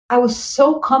I was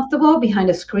so comfortable behind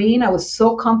a screen. I was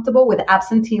so comfortable with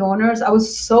absentee owners. I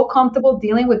was so comfortable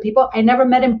dealing with people I never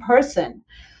met in person.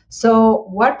 So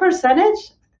what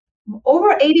percentage?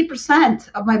 Over 80%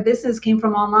 of my business came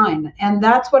from online. And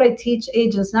that's what I teach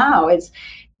agents now is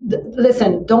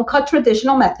listen, don't cut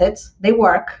traditional methods. They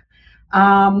work.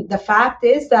 The fact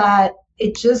is that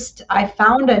I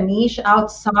found a niche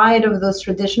outside of those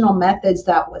traditional methods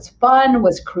that was fun,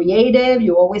 was creative.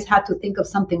 You always had to think of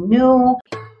something new.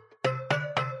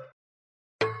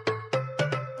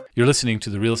 You're listening to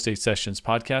the Real Estate Sessions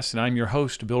podcast, and I'm your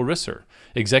host, Bill Risser,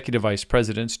 Executive Vice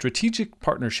President, Strategic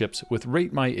Partnerships with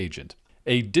Rate My Agent,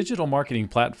 a digital marketing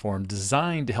platform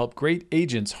designed to help great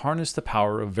agents harness the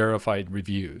power of verified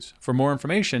reviews. For more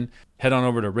information, head on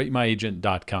over to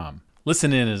ratemyagent.com.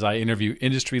 Listen in as I interview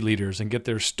industry leaders and get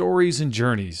their stories and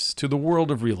journeys to the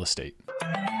world of real estate.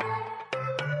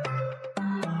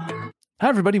 Hi,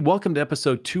 everybody. Welcome to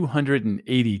episode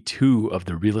 282 of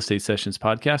the Real Estate Sessions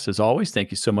podcast. As always,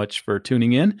 thank you so much for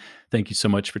tuning in. Thank you so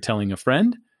much for telling a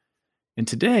friend. And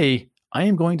today, I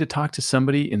am going to talk to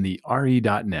somebody in the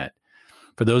RE.net.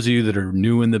 For those of you that are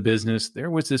new in the business,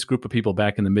 there was this group of people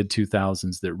back in the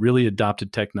mid-2000s that really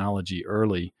adopted technology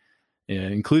early,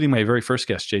 including my very first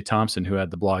guest, Jay Thompson, who had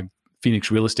the blog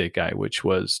Phoenix Real Estate Guy, which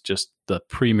was just the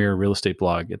premier real estate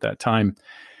blog at that time.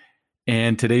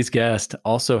 And today's guest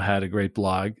also had a great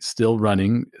blog, still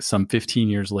running some 15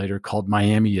 years later, called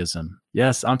Miamiism.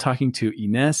 Yes, I'm talking to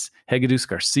Ines Hegedus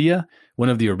Garcia, one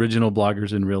of the original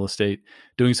bloggers in real estate,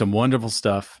 doing some wonderful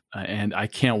stuff. And I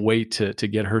can't wait to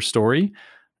get her story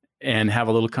and have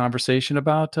a little conversation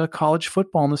about college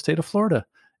football in the state of Florida.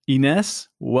 Ines,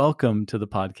 welcome to the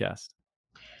podcast.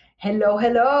 Hello,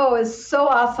 hello. It's so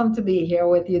awesome to be here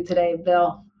with you today,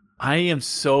 Bill. I am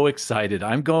so excited.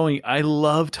 I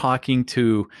love talking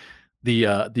to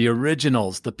the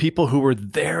originals, the people who were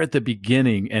there at the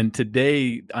beginning. And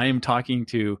today I am talking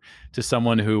to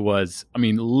someone who was,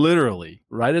 literally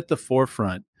right at the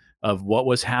forefront of what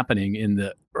was happening in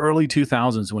the early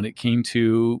 2000s when it came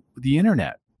to the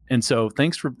internet. And so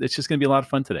it's just going to be a lot of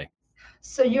fun today.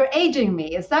 So you're aging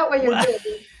me. Is that what you're doing?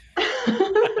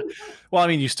 Well,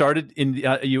 you started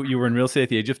you were in real estate at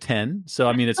the age of 10. So,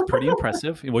 it's pretty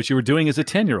impressive. What you were doing as a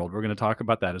 10-year-old. We're going to talk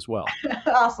about that as well.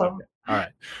 Awesome. Okay. All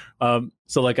right.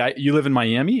 So you live in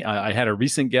Miami. I had a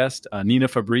recent guest, Nina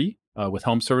Fabri, with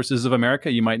Home Services of America.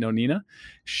 You might know Nina.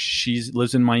 She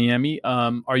lives in Miami.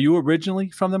 Are you originally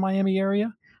from the Miami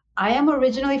area? I am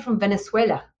originally from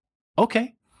Venezuela.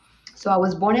 Okay. So I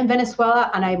was born in Venezuela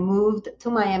and I moved to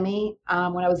Miami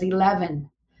when I was 11.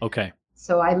 Okay.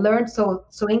 So I learned, so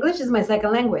English is my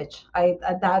second language.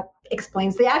 That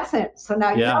explains the accent. So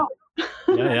now you know.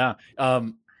 Yeah.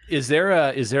 Is there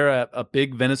a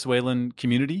big Venezuelan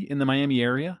community in the Miami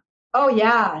area? Oh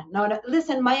yeah. No.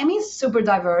 Listen, Miami is super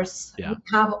diverse. Yeah. We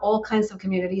have all kinds of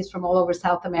communities from all over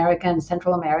South America and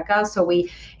Central America. So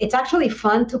it's actually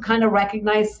fun to kind of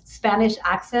recognize Spanish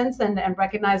accents and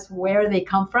recognize where they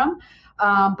come from.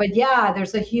 But yeah,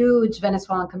 there's a huge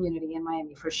Venezuelan community in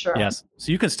Miami for sure. Yes.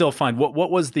 So you can still find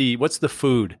what's the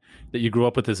food that you grew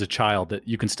up with as a child that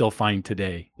you can still find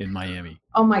today in Miami?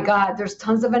 Oh my God, there's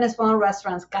tons of Venezuelan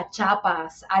restaurants,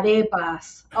 cachapas,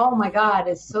 arepas. Oh my God,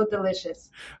 it's so delicious.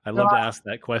 I love to ask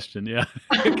that question. Yeah,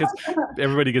 because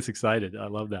everybody gets excited. I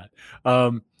love that.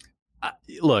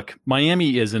 Look,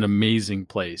 Miami is an amazing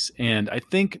place, and I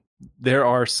think there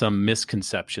are some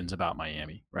misconceptions about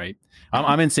Miami, right?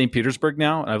 I'm in St. Petersburg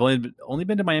now, and I've only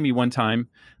been to Miami one time,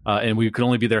 and we could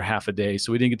only be there half a day,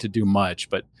 so we didn't get to do much.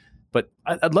 But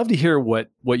I'd love to hear what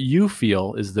you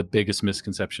feel is the biggest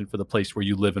misconception for the place where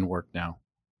you live and work now.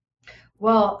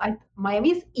 Well,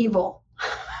 Miami's evil.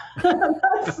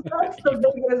 That's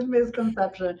the biggest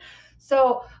misconception.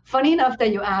 So funny enough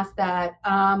that you asked that.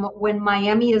 When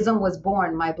Miamiism was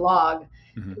born, my blog,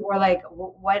 Mm-hmm. we're like,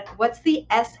 what's the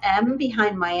SM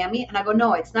behind Miami? And I go,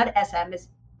 no, it's not SM, it's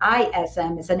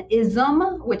ISM. It's an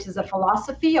ism, which is a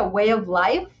philosophy, a way of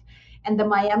life. And the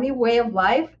Miami way of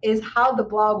life is how the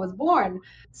blog was born.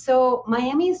 So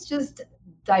Miami is just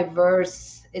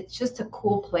diverse. It's just a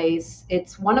cool place.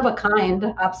 It's one of a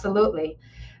kind, absolutely.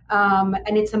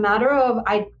 And it's a matter of,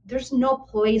 there's no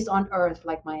place on earth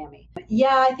like Miami.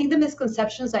 Yeah, I think the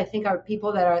misconceptions, are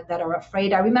people that are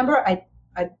afraid. I remember,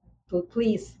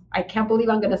 please, I can't believe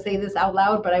I'm going to say this out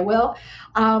loud, but I will.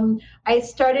 I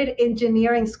started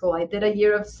engineering school. I did a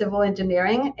year of civil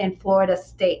engineering in Florida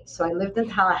State. So I lived in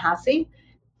Tallahassee.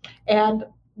 And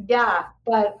yeah,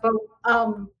 but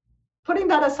putting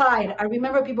that aside, I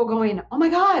remember people going, oh my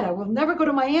God, I will never go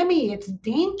to Miami. It's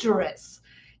dangerous.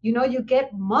 You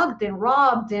get mugged and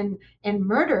robbed and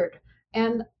murdered.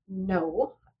 And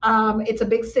no, It's a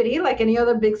big city, like any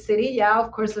other big city. Yeah,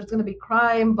 of course, there's going to be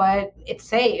crime, but it's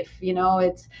safe.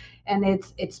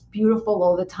 It's beautiful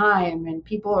all the time, and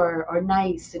people are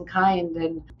nice and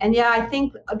kind. And yeah, I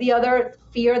think the other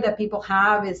fear that people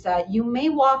have is that you may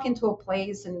walk into a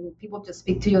place and people just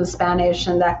speak to you in Spanish,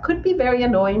 and that could be very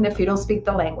annoying if you don't speak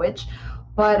the language.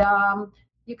 But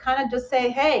you kind of just say,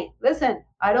 "Hey, listen,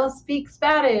 I don't speak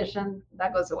Spanish," and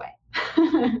that goes away.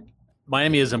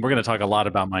 Miamiism. We're going to talk a lot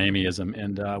about Miamiism,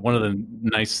 and one of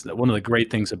the great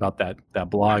things about that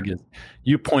blog is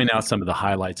you point out some of the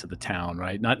highlights of the town,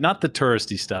 right? Not the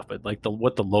touristy stuff, but like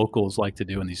what the locals like to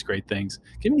do and these great things.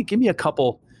 Give me a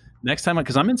couple next time,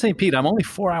 because I'm in St. Pete. I'm only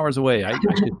 4 hours away. I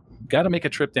got to make a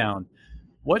trip down.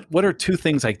 What are two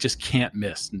things I just can't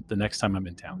miss the next time I'm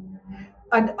in town?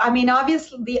 I mean,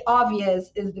 obviously, the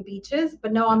obvious is the beaches,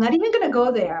 but no, I'm not even going to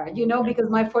go there, because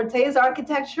my forte is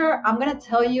architecture. I'm going to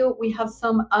tell you, we have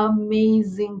some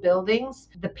amazing buildings.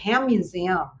 The PAM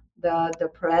Museum,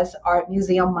 the Perez Art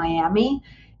Museum Miami,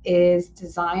 is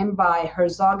designed by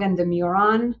Herzog and de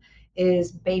Meuron,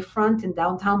 is Bayfront in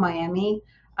downtown Miami.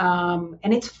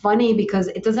 And it's funny because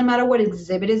it doesn't matter what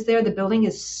exhibit is there, the building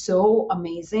is so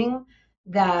amazing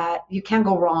that you can't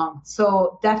go wrong.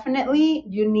 So definitely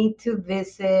you need to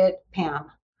visit PAM.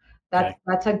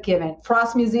 That's a given.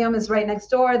 Frost Museum is right next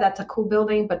door. That's a cool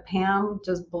building, but PAM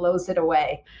just blows it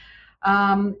away.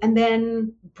 And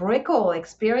then Brickell,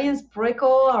 experience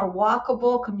Brickell, our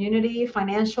walkable community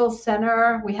financial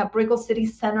center. We have Brickell City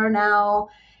Center now,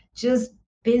 just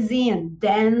busy and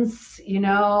dense,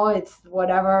 it's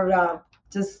whatever,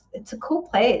 it's a cool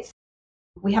place.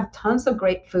 We have tons of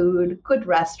great food, good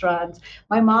restaurants.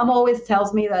 My mom always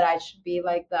tells me that I should be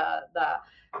like the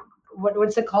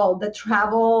what's it called? The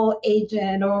travel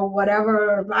agent or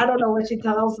whatever. I don't know what she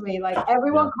tells me. Like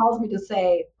everyone calls me to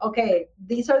say, okay,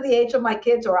 these are the age of my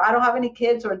kids, or I don't have any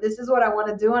kids, or this is what I want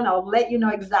to do, and I'll let you know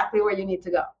exactly where you need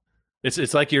to go.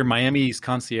 It's like your Miami's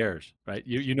concierge, right?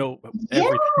 You know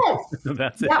everything. Yes.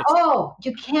 That's it. Oh,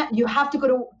 you have to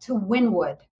go to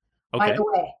Wynwood. Okay. By the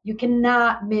way, you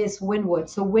cannot miss Wynwood.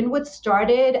 So Wynwood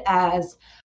started as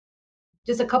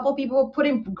just a couple of people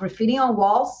putting graffiti on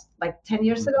walls like 10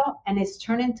 years ago, and it's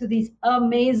turned into these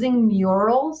amazing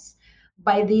murals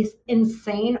by these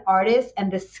insane artists,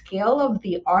 and the scale of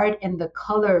the art and the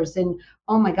colors, and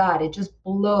oh my God, it just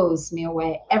blows me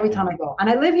away every time I go. And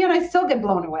I live here and I still get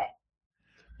blown away.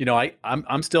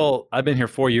 I've been here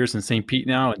 4 years in St. Pete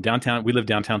now, and downtown, we live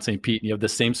downtown St. Pete, and you have the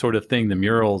same sort of thing, the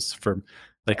murals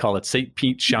they call it St.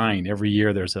 Pete Shine. Every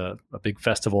year there's a big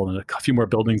festival and a few more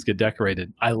buildings get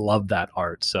decorated. I love that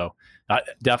art. So I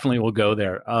definitely will go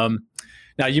there.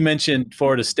 Now you mentioned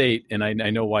Florida State, and I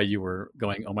know why you were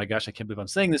going, oh my gosh, I can't believe I'm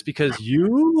saying this, because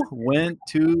you went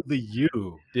to the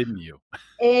U, didn't you?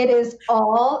 It is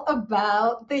all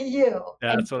about the U.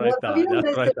 That's what I thought.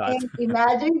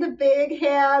 Imagine the big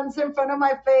hands in front of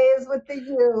my face with the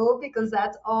U, because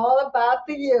that's all about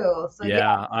the U. So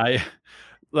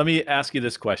Let me ask you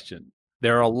this question.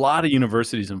 There are a lot of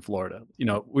universities in Florida.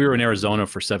 We were in Arizona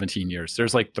for 17 years.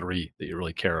 There's like 3 that you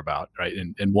really care about, right?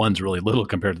 And one's really little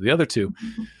compared to the other 2.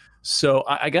 So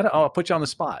I'll put you on the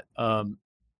spot. Of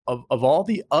all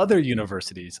the other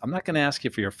universities, I'm not going to ask you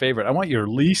for your favorite. I want your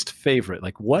least favorite.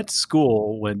 Like what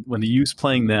school, when the U's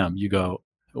playing them, you go,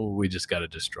 oh, we just got to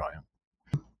destroy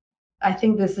them. I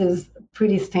think this is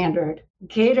pretty standard.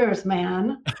 Gators,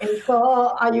 man. It's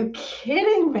all, are you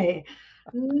kidding me?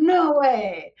 No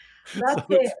way. That's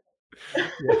it.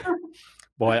 Yeah.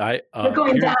 Boy, we're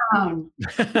going down.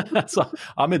 So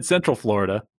I'm in Central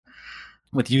Florida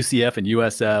with UCF and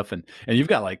USF, and you've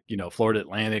got Florida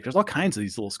Atlantic. There's all kinds of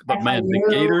these little. But man,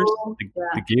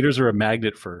 the Gators are a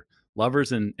magnet for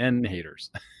lovers and haters.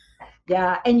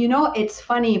 Yeah, and it's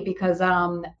funny because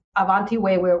Avanti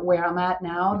Way, where I'm at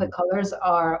now, the colors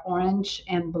are orange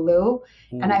and blue,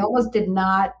 and I almost did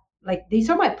not. Like, these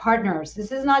are my partners.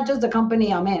 This is not just a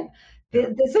company I'm in.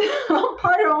 This is, I'm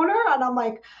part owner, and I'm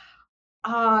like,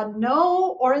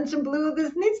 no, orange and blue,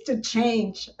 this needs to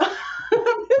change.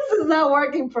 This is not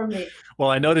working for me. Well,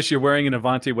 I notice you're wearing an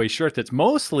Avanti Way shirt that's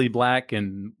mostly black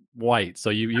and white, so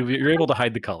you're able to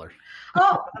hide the color.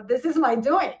 Oh, this is my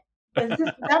doing. This is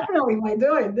definitely my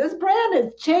doing. This brand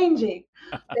is changing.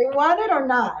 They want it or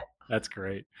not. That's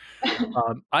great.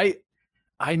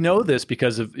 I know this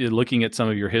because of looking at some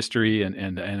of your history,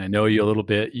 and I know you a little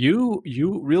bit. You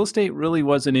real estate really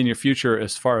wasn't in your future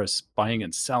as far as buying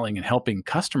and selling and helping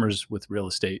customers with real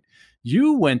estate.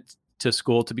 You went to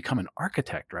school to become an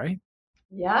architect, right?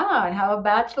 Yeah, I have a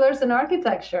bachelor's in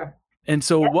architecture. And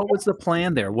so what was the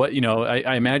plan there?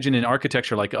 I imagine in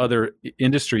architecture, like other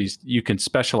industries, you can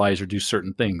specialize or do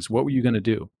certain things. What were you going to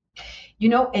do?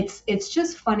 It's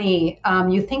just funny.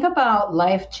 You think about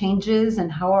life changes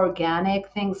and how organic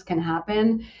things can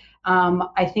happen.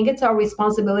 I think it's our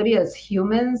responsibility as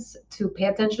humans to pay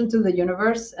attention to the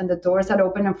universe and the doors that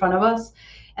open in front of us,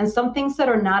 and some things that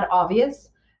are not obvious.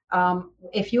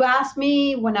 If you ask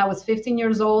me when I was 15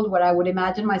 years old, what I would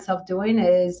imagine myself doing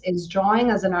is drawing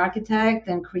as an architect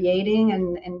and creating,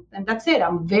 and that's it.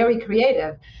 I'm very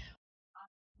creative.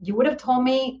 You would have told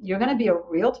me you're going to be a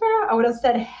realtor, I would have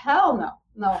said, hell no,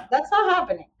 no, that's not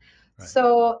happening. Right.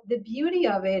 So the beauty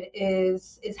of it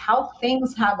is how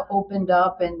things have opened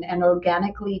up and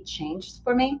organically changed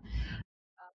for me.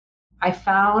 I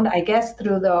found, I guess,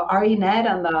 through the RENet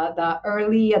and the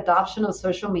early adoption of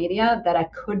social media that I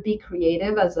could be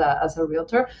creative as a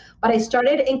realtor. But I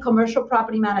started in commercial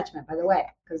property management, by the way,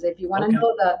 because if you want to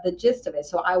know the gist of it.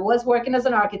 So I was working as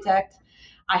an architect.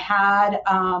 I had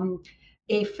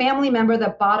a family member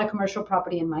that bought a commercial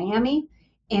property in Miami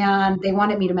and they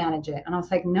wanted me to manage it. And I was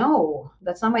like, no,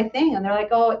 that's not my thing. And they're like,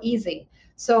 oh, easy.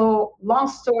 So long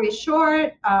story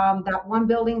short, that one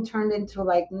building turned into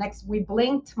like next, we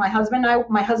blinked. My husband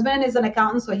is an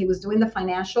accountant, so he was doing the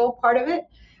financial part of it.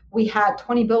 We had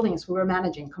 20 buildings we were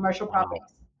managing, commercial properties.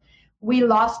 We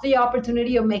lost the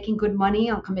opportunity of making good money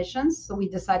on commissions, so we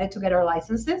decided to get our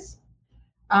licenses.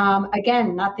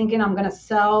 Again, not thinking I'm going to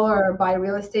sell or buy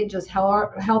real estate, just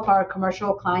help our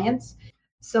commercial clients.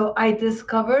 So I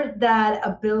discovered that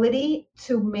ability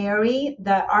to marry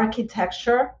the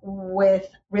architecture with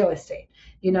real estate,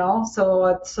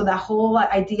 so that whole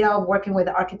idea of working with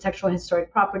architectural and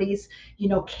historic properties,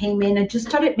 came in and just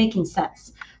started making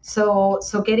sense. So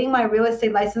getting my real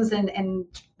estate license and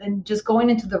just going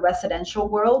into the residential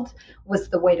world was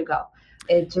the way to go.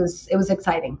 It was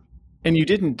exciting. And you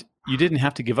didn't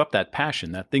have to give up that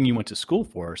passion, that thing you went to school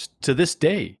for. To this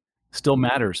day, still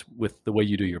matters with the way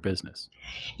you do your business.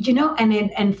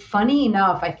 And funny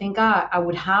enough, I think I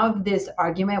would have this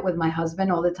argument with my husband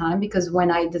all the time, because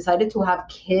when I decided to have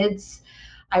kids,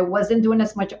 I wasn't doing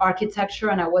as much architecture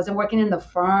and I wasn't working in the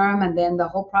firm, and then the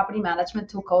whole property management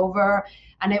took over,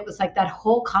 and it was like that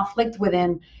whole conflict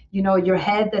within your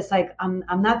head that's like, I'm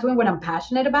not doing what I'm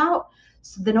passionate about.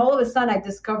 So then all of a sudden I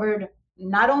discovered,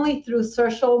 not only through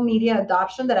social media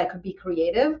adoption, that I could be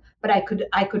creative, but I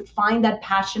could find that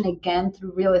passion again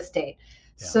through real estate.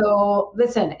 Yeah. So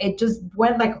listen, it just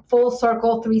went like full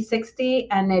circle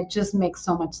 360, and it just makes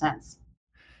so much sense.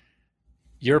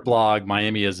 Your blog,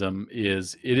 Miamism,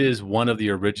 is one of the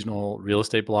original real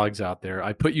estate blogs out there.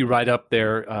 I put you right up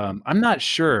there. I'm not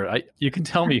sure. You can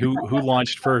tell me who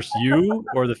launched first, you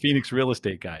or the Phoenix real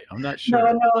estate guy. I'm not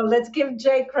sure. No. Let's give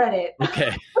Jay credit.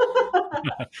 Okay.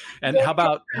 And how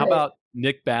about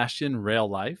Nick Bastian, Rail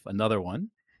Life, another one?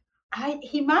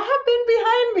 He might have been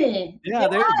behind me. Yeah,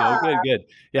 there you go. Good.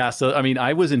 Yeah. So, I mean,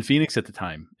 I was in Phoenix at the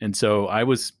time. And so I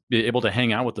was able to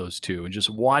hang out with those two and just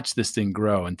watch this thing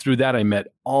grow. And through that, I met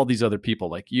all these other people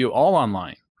like you, all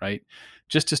online, right?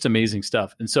 Just amazing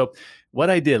stuff. And so what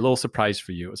I did, a little surprise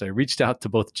for you, is I reached out to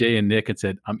both Jay and Nick and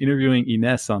said, I'm interviewing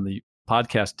Ines on the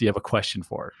podcast. Do you have a question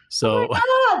for her? So, oh my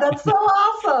God, that's so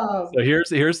awesome. So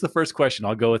here's the first question.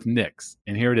 I'll go with Nick's.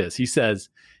 And here it is. He says,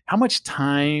 how much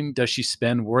time does she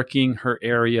spend working her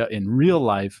area in real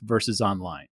life versus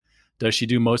online? Does she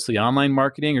do mostly online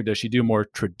marketing, or does she do more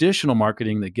traditional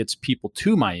marketing that gets people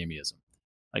to Miamism?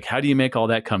 Like, how do you make all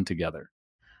that come together?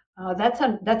 That's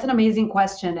an amazing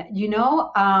question.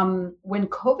 When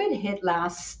COVID hit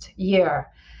last year,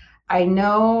 I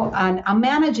know, and I'm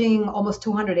managing almost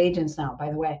 200 agents now, by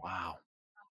the way. Wow.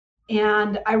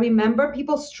 And I remember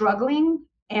people struggling,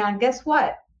 and guess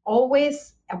what?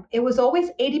 It was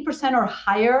always 80% or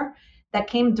higher that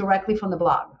came directly from the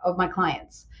blog of my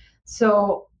clients.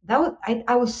 So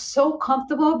I was so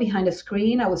comfortable behind a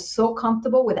screen. I was so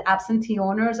comfortable with absentee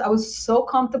owners. I was so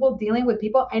comfortable dealing with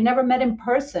people I never met in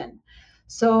person.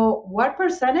 So what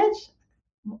percentage?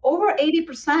 Over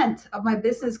 80% of my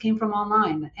business came from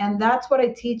online. And that's what I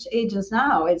teach agents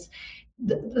now.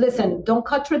 Listen, don't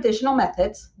cut traditional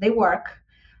methods. They work.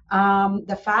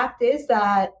 The fact is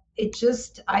that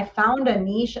I found a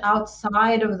niche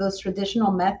outside of those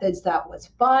traditional methods that was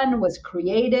fun, was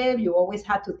creative. You always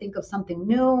had to think of something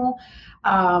new.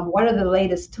 What are the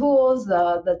latest tools,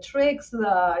 the tricks,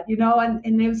 I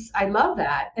love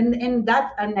that.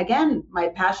 And again, my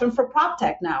passion for prop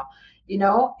tech now,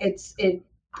 it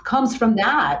comes from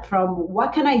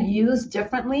what can I use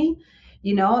differently,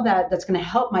 that's going to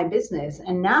help my business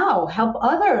and now help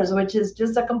others, which is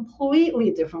just a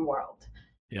completely different world.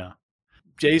 Yeah.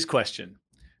 Jay's question.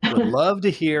 Would love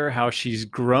to hear how she's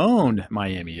grown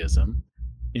Miamism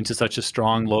into such a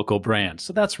strong local brand.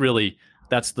 So that's really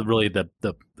that's really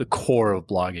the core of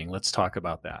blogging. Let's talk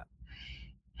about that.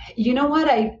 You know what?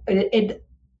 It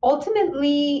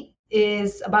ultimately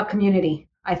is about community,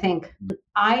 I think.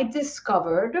 I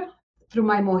discovered through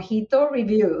my mojito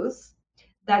reviews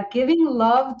that giving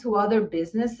love to other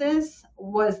businesses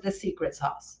was the secret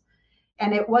sauce.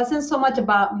 And it wasn't so much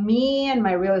about me and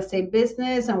my real estate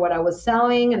business and what I was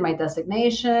selling and my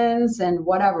designations and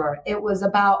whatever. It was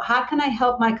about how can I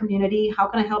help my community? How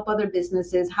can I help other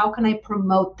businesses? How can I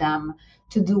promote them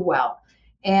to do well?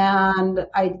 And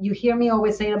you hear me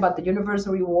always saying about the universe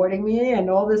rewarding me and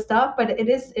all this stuff, but it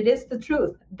is the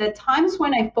truth. The times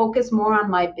when I focus more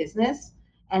on my business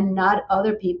and not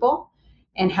other people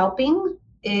and helping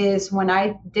is when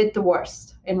I did the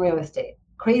worst in real estate.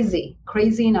 Crazy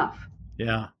enough.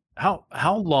 Yeah.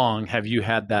 How long have you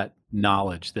had that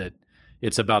knowledge that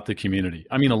it's about the community?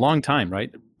 I mean, a long time, right?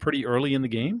 Pretty early in the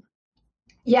game?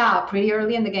 Yeah, pretty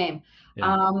early in the game.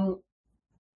 Yeah.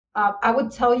 I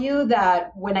would tell you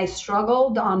that when I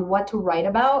struggled on what to write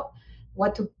about,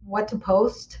 what to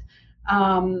post,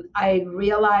 I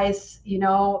realized,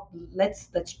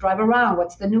 let's drive around.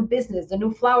 What's the new business, the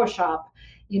new flower shop?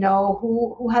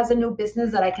 Who has a new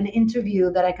business that I can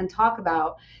interview, that I can talk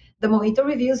about? The Mojito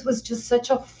Reviews was just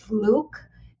such a fluke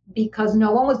because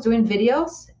no one was doing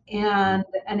videos, and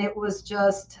it was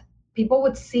just people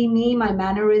would see me, my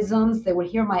mannerisms, they would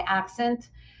hear my accent.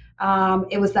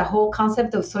 It was the whole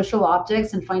concept of social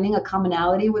objects and finding a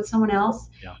commonality with someone else.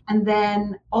 Yeah. And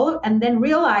then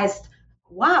realized,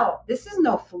 wow, this is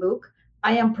no fluke.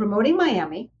 I am promoting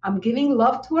Miami. I'm giving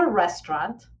love to a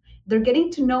restaurant. They're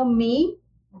getting to know me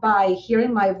by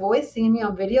hearing my voice, seeing me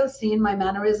on video, seeing my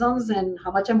mannerisms and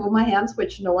how much I move my hands,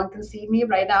 which no one can see me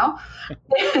right now.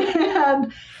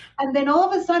 and then all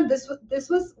of a sudden, this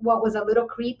was what was a little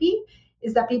creepy,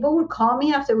 is that people would call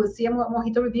me after we would see a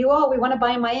mojito review. Oh, we want to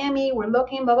buy in Miami. We're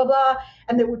looking, blah, blah, blah.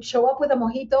 And they would show up with a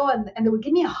mojito and they would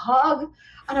give me a hug.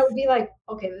 And I would be like,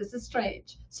 okay, this is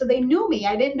strange. So they knew me.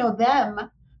 I didn't know them,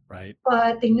 right?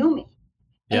 But they knew me.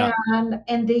 Yeah.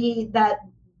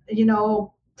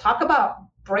 Talk about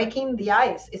breaking the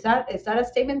ice. Is that a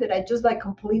statement that I just like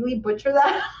completely butcher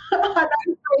that?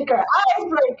 Icebreaker.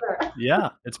 Yeah,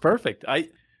 it's perfect.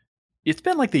 It's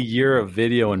been like the year of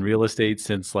video and real estate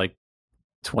since like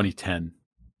 2010,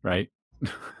 right?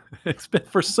 It's been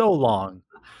for so long.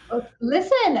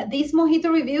 Listen, these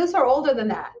mojito reviews are older than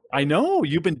that. I know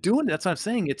you've been doing it. That's what I'm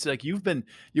saying. It's like you were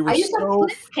I used a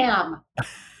flip cam.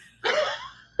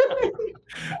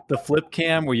 The flip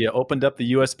cam where you opened up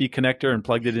the USB connector and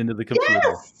plugged it into the computer.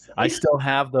 Yes. I still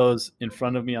have those in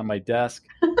front of me on my desk.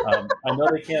 I know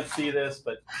they can't see this,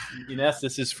 but Ines,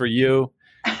 this is for you.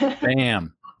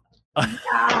 Bam.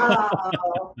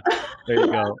 Wow. There you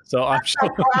go. So I'm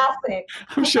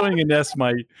showing Ines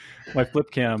my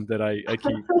flip cam that I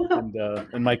keep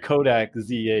and my Kodak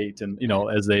Z8 and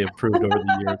as they improved over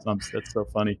the years. That's so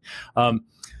funny.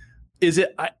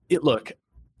 Look,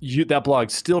 that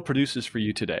blog still produces for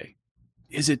you today.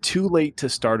 Is it too late to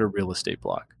start a real estate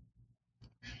blog?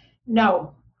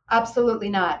 No, absolutely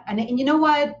not. And you know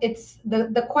what? It's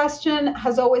the question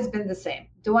has always been the same.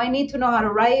 Do I need to know how to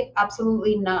write?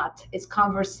 Absolutely not. It's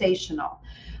conversational.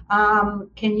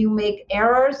 Can you make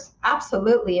errors?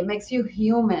 Absolutely. It makes you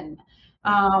human.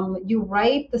 You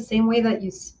write the same way that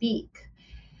you speak.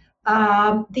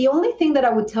 The only thing that I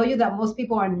would tell you that most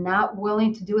people are not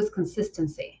willing to do is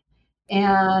consistency.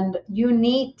 And you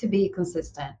need to be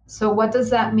consistent. So what does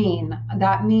that mean?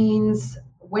 That means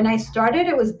when I started,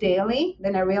 it was daily.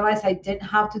 Then I realized I didn't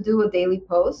have to do a daily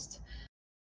post.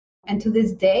 And to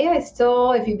this day, I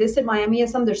still, if you visit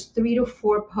Miamiism, there's 3 to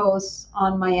 4 posts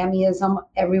on Miamiism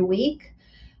every week.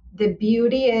 The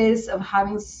beauty is of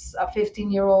having a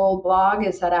 15-year-old blog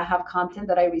is that I have content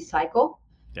that I recycle.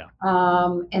 Yeah.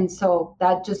 And so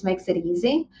that just makes it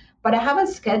easy. But I have a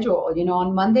schedule,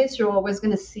 on Mondays, you're always going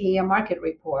to see a market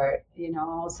report,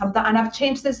 sometimes, and I've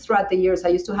changed this throughout the years. I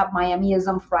used to have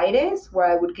Miamiism Fridays where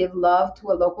I would give love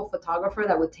to a local photographer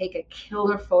that would take a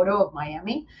killer photo of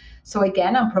Miami. So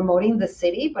again, I'm promoting the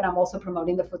city, but I'm also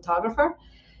promoting the photographer.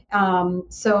 And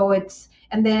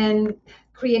then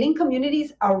creating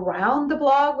communities around the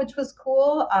blog, which was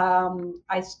cool.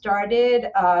 I started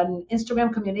an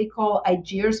Instagram community called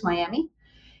Igers Miami.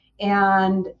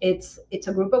 And it's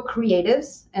a group of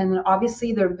creatives, and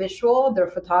obviously they're visual, they're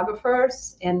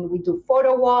photographers, and we do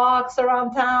photo walks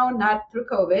around town, not through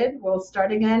COVID. We'll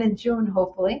start again in June,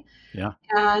 hopefully. Yeah.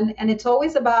 And it's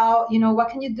always about, what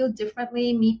can you do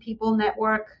differently, meet people,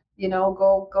 network,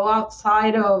 go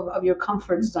outside of your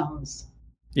comfort zones.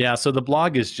 Yeah. So the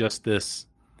blog is just this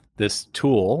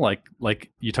tool,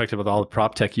 like you talked about all the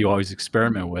prop tech you always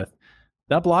experiment with.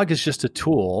 That blog is just a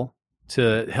tool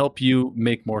to help you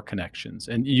make more connections,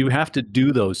 and you have to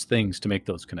do those things to make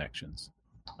those connections.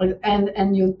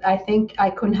 And you, I think I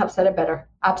couldn't have said it better.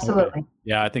 Absolutely. Okay.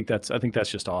 Yeah, I think that's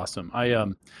just awesome.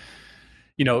 The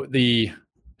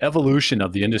evolution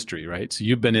of the industry, right? So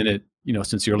you've been in it,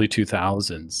 since the early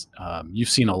 2000s. You've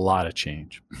seen a lot of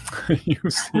change.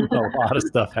 You've seen a lot of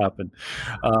stuff happen.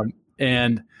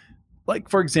 And like,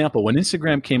 for example, when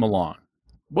Instagram came along,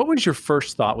 what was your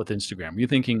first thought with Instagram? Were you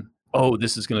thinking, oh,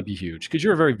 this is going to be huge? Because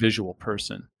you're a very visual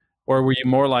person. Or were you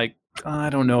more like, I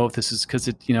don't know if this is because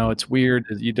it's weird.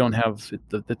 You don't have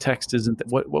the text isn't.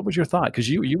 What was your thought? Because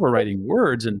you were writing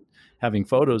words and having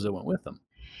photos that went with them.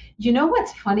 You know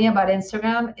what's funny about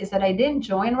Instagram is that I didn't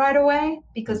join right away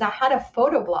because I had a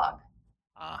photo blog.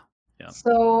 Yeah.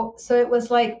 So it was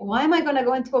like, why am I going to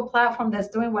go into a platform that's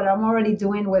doing what I'm already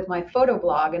doing with my photo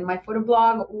blog? And my photo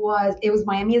blog was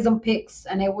Miamism pics,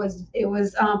 and it was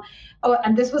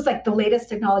and this was like the latest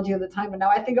technology of the time. And now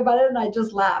I think about it and I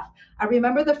just laugh. I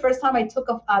remember the first time I took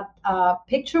a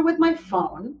picture with my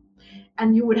phone,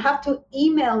 and you would have to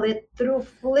email it through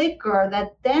Flickr,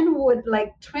 that then would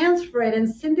like transfer it and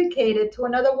syndicate it to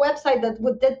another website that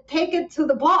would then take it to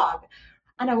the blog.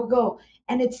 And I would go,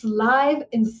 and it's live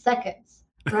in seconds,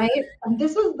 right? And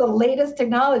this was the latest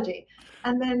technology.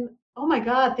 And then, oh my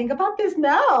God, think about this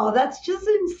now. That's just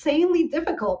insanely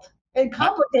difficult and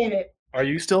complicated. Are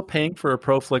you still paying for a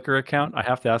pro Flickr account? I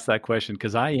have to ask that question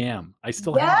because I am. I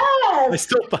still yes. have. I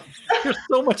still buy. There's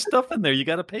so much stuff in there. You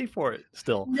got to pay for it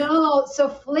still. No, so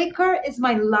Flickr is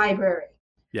my library.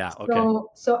 Yeah. Okay.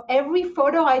 So every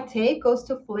photo I take goes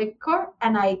to Flickr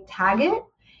and I tag it.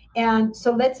 And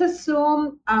so let's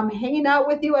assume I'm hanging out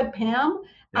with you at Pam,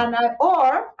 and I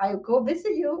go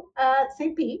visit you at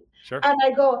St. Pete. Sure. And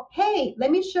I go, hey,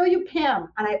 let me show you Pam.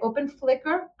 And I open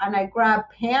Flickr and I grab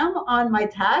Pam on my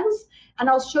tags, and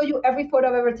I'll show you every photo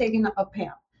I've ever taken of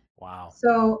Pam. Wow.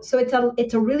 So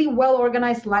it's a really well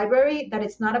organized library that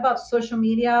it's not about social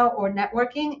media or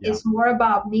networking. Yeah. It's more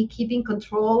about me keeping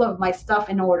control of my stuff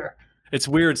in order. It's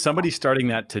weird. Somebody starting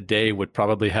that today would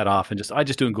probably head off and I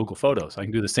just do in Google Photos. I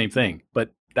can do the same thing, but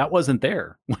that wasn't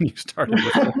there when you started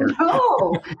with Flickr.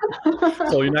 No.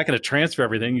 So you're not going to transfer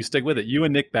everything. You stick with it. You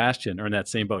and Nick Bastian are in that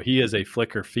same boat. He is a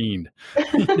Flickr fiend.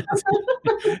 He's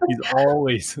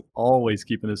always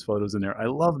keeping his photos in there. I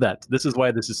love that. This is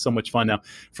why this is so much fun now.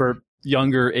 For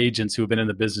younger agents who have been in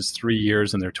the business 3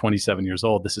 years and they're 27 years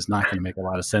old, this is not going to make a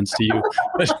lot of sense to you.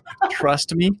 But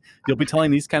trust me, you'll be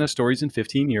telling these kind of stories in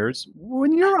 15 years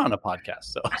when you're on a podcast.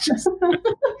 So just,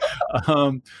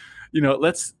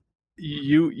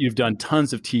 you've done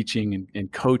tons of teaching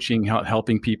and coaching,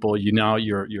 helping people. You've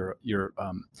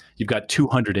got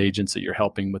 200 agents that you're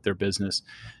helping with their business.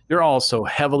 You're also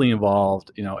heavily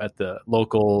involved, at the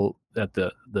local, at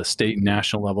the state and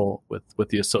national level with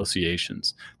the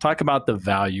associations. Talk about the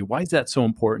value. Why is that so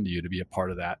important to you to be a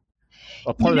part of that?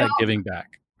 A part of that giving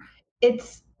back. It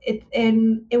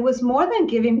was more than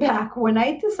giving back. When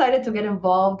I decided to get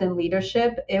involved in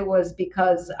leadership, it was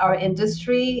because our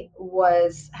industry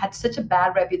had such a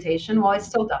bad reputation. Well, it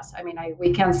still does. I mean,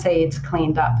 we can't say it's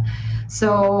cleaned up.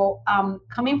 So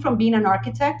coming from being an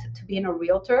architect to being a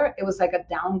realtor, it was like a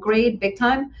downgrade big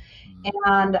time.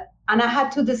 And I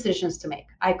had two decisions to make.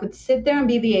 I could sit there and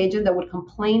be the agent that would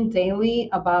complain daily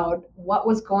about what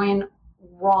was going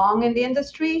wrong in the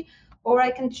industry, or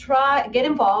I can get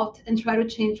involved and try to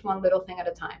change one little thing at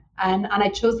a time. And I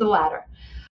chose the latter.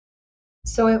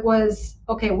 So it was,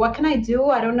 okay, what can I do?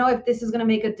 I don't know if this is going to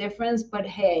make a difference, but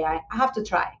hey, I have to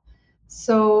try.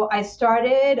 So I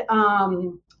started,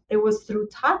 it was through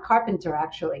Todd Carpenter,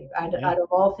 actually, out of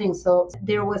all things. So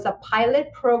there was a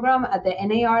pilot program at the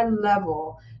NAR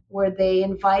level where they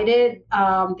invited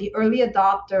the early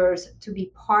adopters to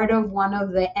be part of one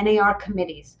of the NAR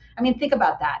committees. I mean, think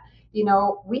about that.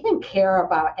 We didn't care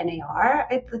about NAR.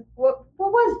 What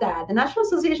was that? The National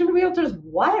Association of Realtors,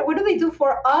 what do they do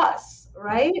for us,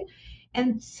 right?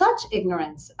 And such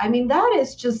ignorance. I mean, that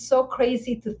is just so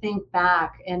crazy to think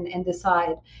back and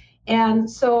decide. And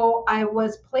so I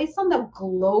was placed on the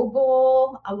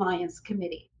Global Alliance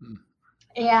Committee.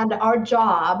 And our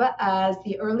job as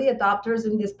the early adopters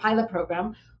in this pilot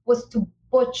program was to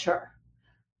butcher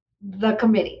the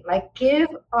committee, like give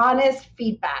honest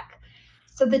feedback.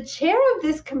 So the chair of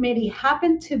this committee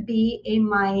happened to be a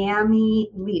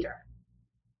Miami leader.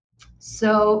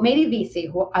 So Mady VC,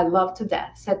 who I love to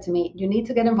death, said to me, you need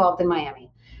to get involved in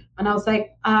Miami. And I was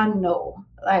like, no,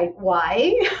 like,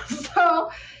 why?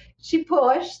 So she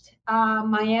pushed.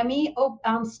 Miami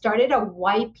started a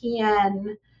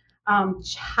YPN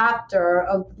chapter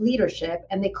of leadership,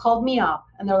 and they called me up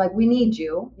and they're like, we need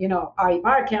you, Ari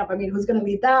Barkamp. I mean, who's going to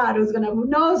lead that? Who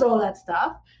knows all that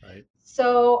stuff? Right.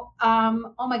 So,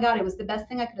 oh my God, it was the best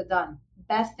thing I could have done.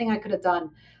 Best thing I could have done.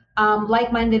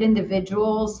 Like-minded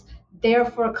individuals, there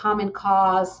for a common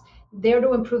cause, there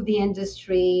to improve the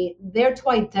industry, there to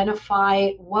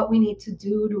identify what we need to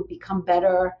do to become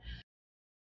better.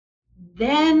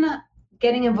 Then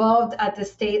getting involved at the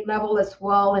state level as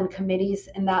well in committees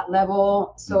in that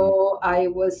level. So I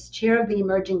was chair of the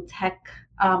emerging tech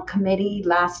committee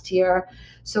last year.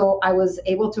 So I was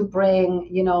able to bring,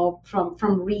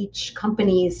 from reach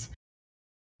companies,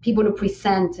 people to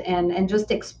present and just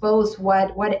expose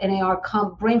what NAR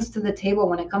brings to the table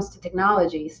when it comes to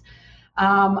technologies.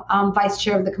 I'm vice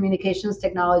chair of the communications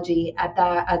technology at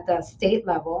the state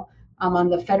level. I'm on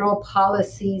the federal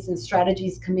policies and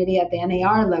strategies committee at the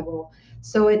NAR level.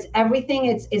 So it's everything.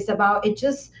 It's about, it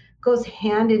just goes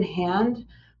hand in hand,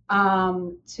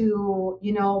 to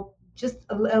just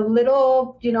a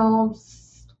little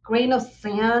grain of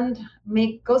sand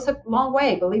goes a long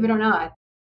way, believe it or not.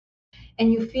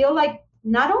 And you feel like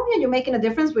not only are you making a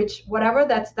difference, which whatever,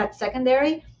 that's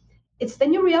secondary. It's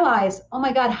then you realize, oh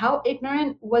my God, how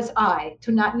ignorant was I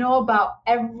to not know about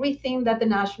everything that the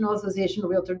National Association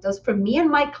of Realtors does for me and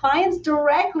my clients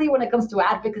directly when it comes to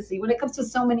advocacy, when it comes to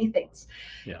so many things.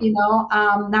 Yeah.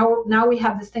 Now we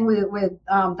have this thing with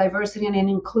diversity and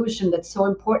inclusion that's so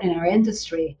important in our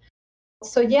industry.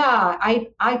 So yeah,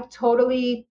 I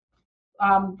totally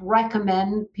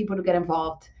recommend people to get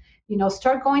involved.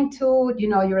 Start going to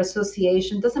your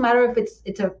association. Doesn't matter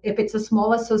if it's a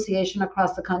small association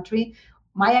across the country.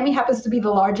 Miami happens to be the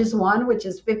largest one, which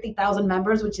is 50,000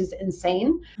 members, which is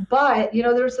insane. But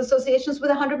there's associations with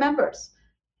 100 members.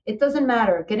 It doesn't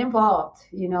matter. Get involved.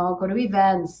 Go to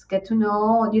events. Get to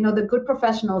know the good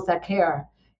professionals that care,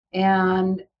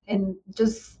 and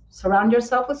just surround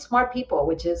yourself with smart people,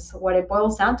 which is what it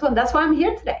boils down to. And that's why I'm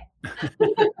here today.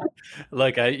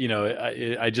 Like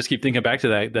I just keep thinking back to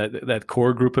that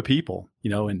core group of people,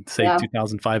 in say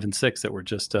 2005 and 6 that were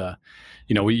just,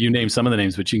 you name some of the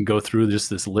names, but you can go through just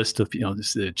this list of,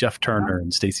 Jeff Turner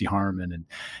and Stacey Harmon,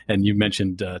 and you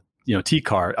mentioned,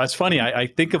 T-Car. It's funny. I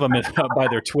think of them by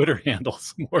their Twitter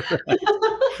handles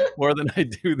more than I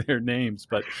do their names,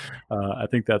 but I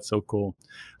think that's so cool.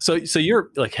 So you're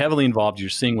like heavily involved. You're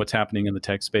seeing what's happening in the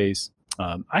tech space.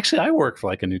 Actually, I work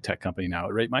for like a new tech company now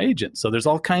at Rate My Agent. So there's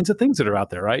all kinds of things that are out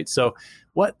there, right? So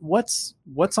what's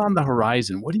on the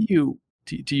horizon? What do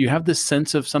you have this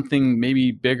sense of something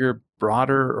maybe bigger,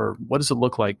 broader, or what does it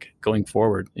look like going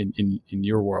forward in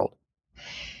your world?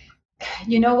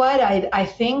 You know what? I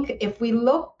think if we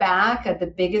look back at the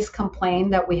biggest complaint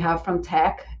that we have from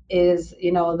tech is,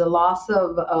 the loss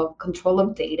of control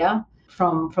of data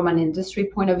from an industry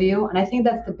point of view. And I think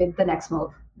that's the next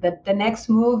move. The next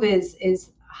move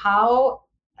is how,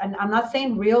 and I'm not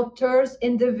saying realtors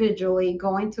individually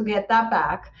going to get that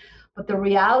back, but the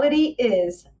reality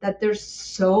is that there's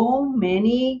so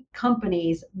many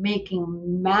companies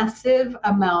making massive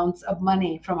amounts of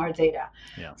money from our data.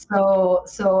 Yeah.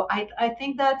 So I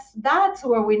think that's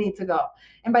where we need to go.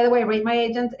 And by the way, Rate My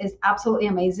Agent is absolutely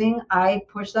amazing. I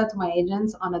push that to my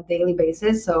agents on a daily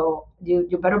basis. So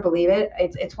you better believe it.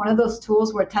 It's one of those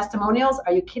tools where testimonials,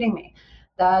 are you kidding me?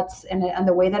 That's and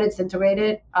the way that it's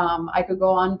integrated, I could go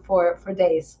on for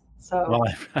days. So well,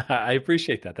 I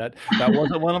appreciate that. That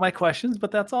wasn't one of my questions,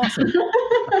 but that's awesome.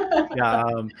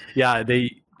 Yeah.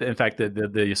 In fact,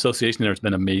 the association there has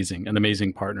been amazing, an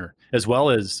amazing partner, as well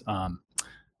as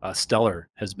Stellar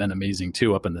has been amazing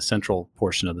too, up in the central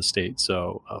portion of the state.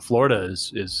 So Florida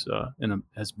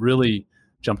has really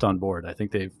jumped on board. I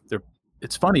think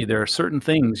it's funny. There are certain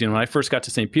things, when I first got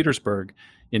to St. Petersburg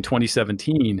in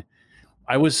 2017,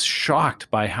 I was shocked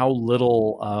by how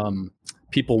little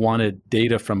people wanted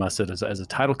data from us as a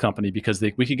title company, because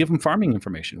we could give them farming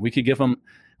information. We could give them,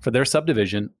 for their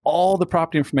subdivision, all the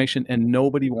property information, and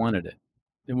nobody wanted it.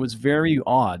 It was very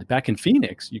odd. Back in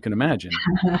Phoenix, you can imagine,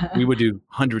 we would do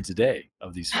hundreds a day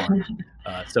of these farms.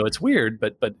 So it's weird,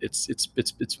 but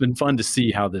it's been fun to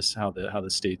see how the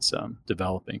state's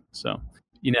developing. So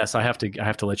Ines, I have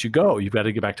to let you go. You've got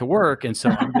to get back to work. And so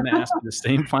I'm going to ask you the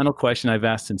same final question I've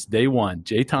asked since day one.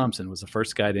 Jay Thompson was the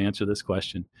first guy to answer this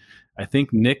question. I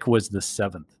think Nick was the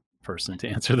 7th person to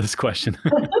answer this question.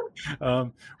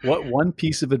 What one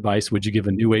piece of advice would you give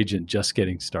a new agent just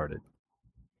getting started?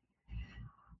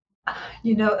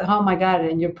 Oh my God,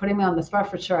 and you're putting me on the spot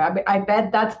for sure. I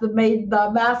bet that's the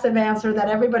massive answer that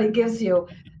everybody gives you.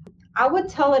 I would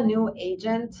tell a new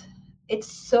agent, it's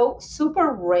so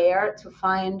super rare to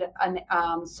find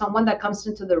someone that comes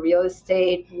into the real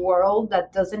estate world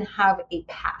that doesn't have a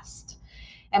past.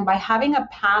 And by having a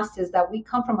past is that we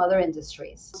come from other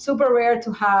industries. Super rare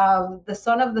to have the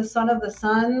son of the son of the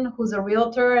son who's a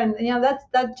realtor. And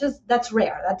that's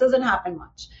rare. That doesn't happen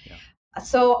much. Yeah.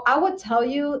 So I would tell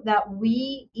you that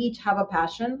we each have a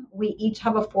passion. We each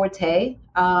have a forte.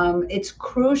 It's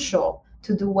crucial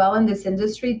to do well in this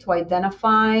industry to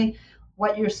identify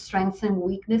what your strengths and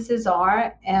weaknesses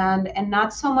are, and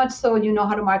not so much so you know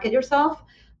how to market yourself,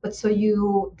 but so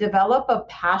you develop a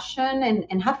passion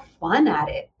and have fun at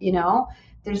it.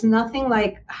 There's nothing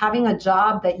like having a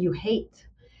job that you hate.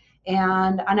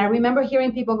 And I remember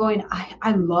hearing people going,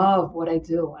 I love what I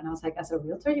do. And I was like, as a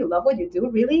realtor, you love what you do?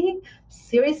 Really?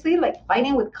 Seriously? Like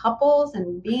fighting with couples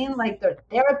and being like their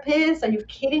therapist? Are you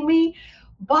kidding me?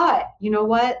 But you know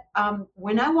what?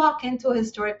 When I walk into a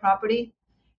historic property,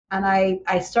 and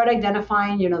I start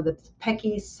identifying, the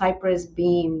Pecky cypress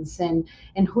beams and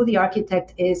who the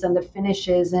architect is and the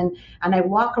finishes. And I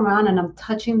walk around and I'm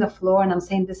touching the floor and I'm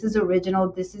saying, this is original,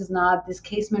 this is not, this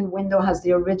casement window has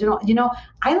the original,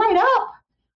 I light up.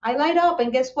 I light up.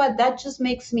 And guess what? That just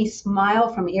makes me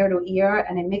smile from ear to ear.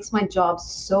 And it makes my job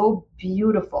so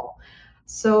beautiful.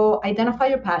 So identify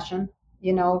your passion,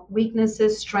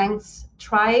 weaknesses, strengths,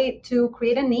 try to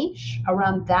create a niche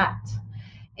around that.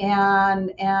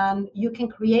 And you can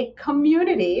create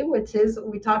community, which is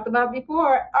we talked about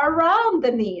before, around the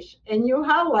niche, and you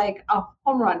have like a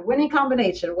home run winning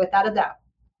combination without a doubt.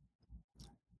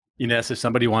 Ines, if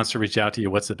somebody wants to reach out to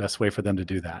you, what's the best way for them to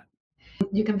do that?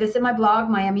 You can visit my blog,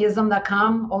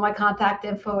 miamiism.com. All my contact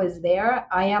info is there.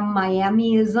 I am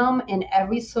Miamiism in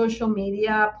every social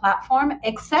media platform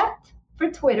except for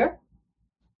Twitter.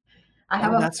 I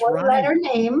have a four-letter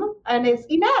name, and it's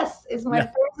Ines. Is my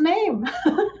first name.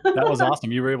 That was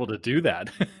awesome. You were able to do that.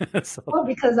 Well,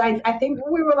 because I think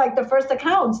we were like the first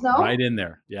accounts, no? Right in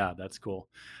there. Yeah, that's cool.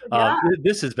 Yeah.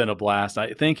 This has been a blast.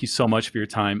 I thank you so much for your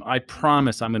time. I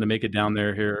promise I'm going to make it down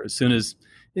there here as soon as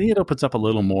it opens up a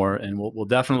little more, and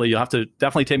you'll have to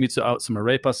take me to out some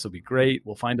arepas. It'll be great.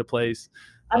 We'll find a place.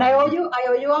 And I owe you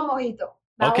a mojito.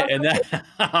 Okay, and that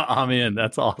I'm in.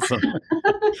 That's awesome.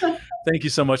 Thank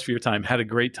you so much for your time. Had a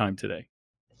great time today.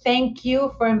 Thank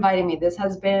you for inviting me. This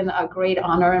has been a great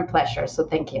honor and pleasure. So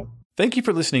thank you. Thank you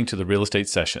for listening to the Real Estate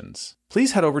Sessions.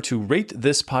 Please head over to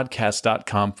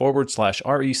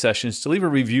ratethispodcast.com/RE sessions to leave a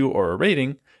review or a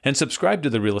rating, and subscribe to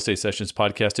the Real Estate Sessions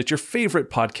podcast at your favorite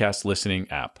podcast listening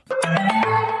app.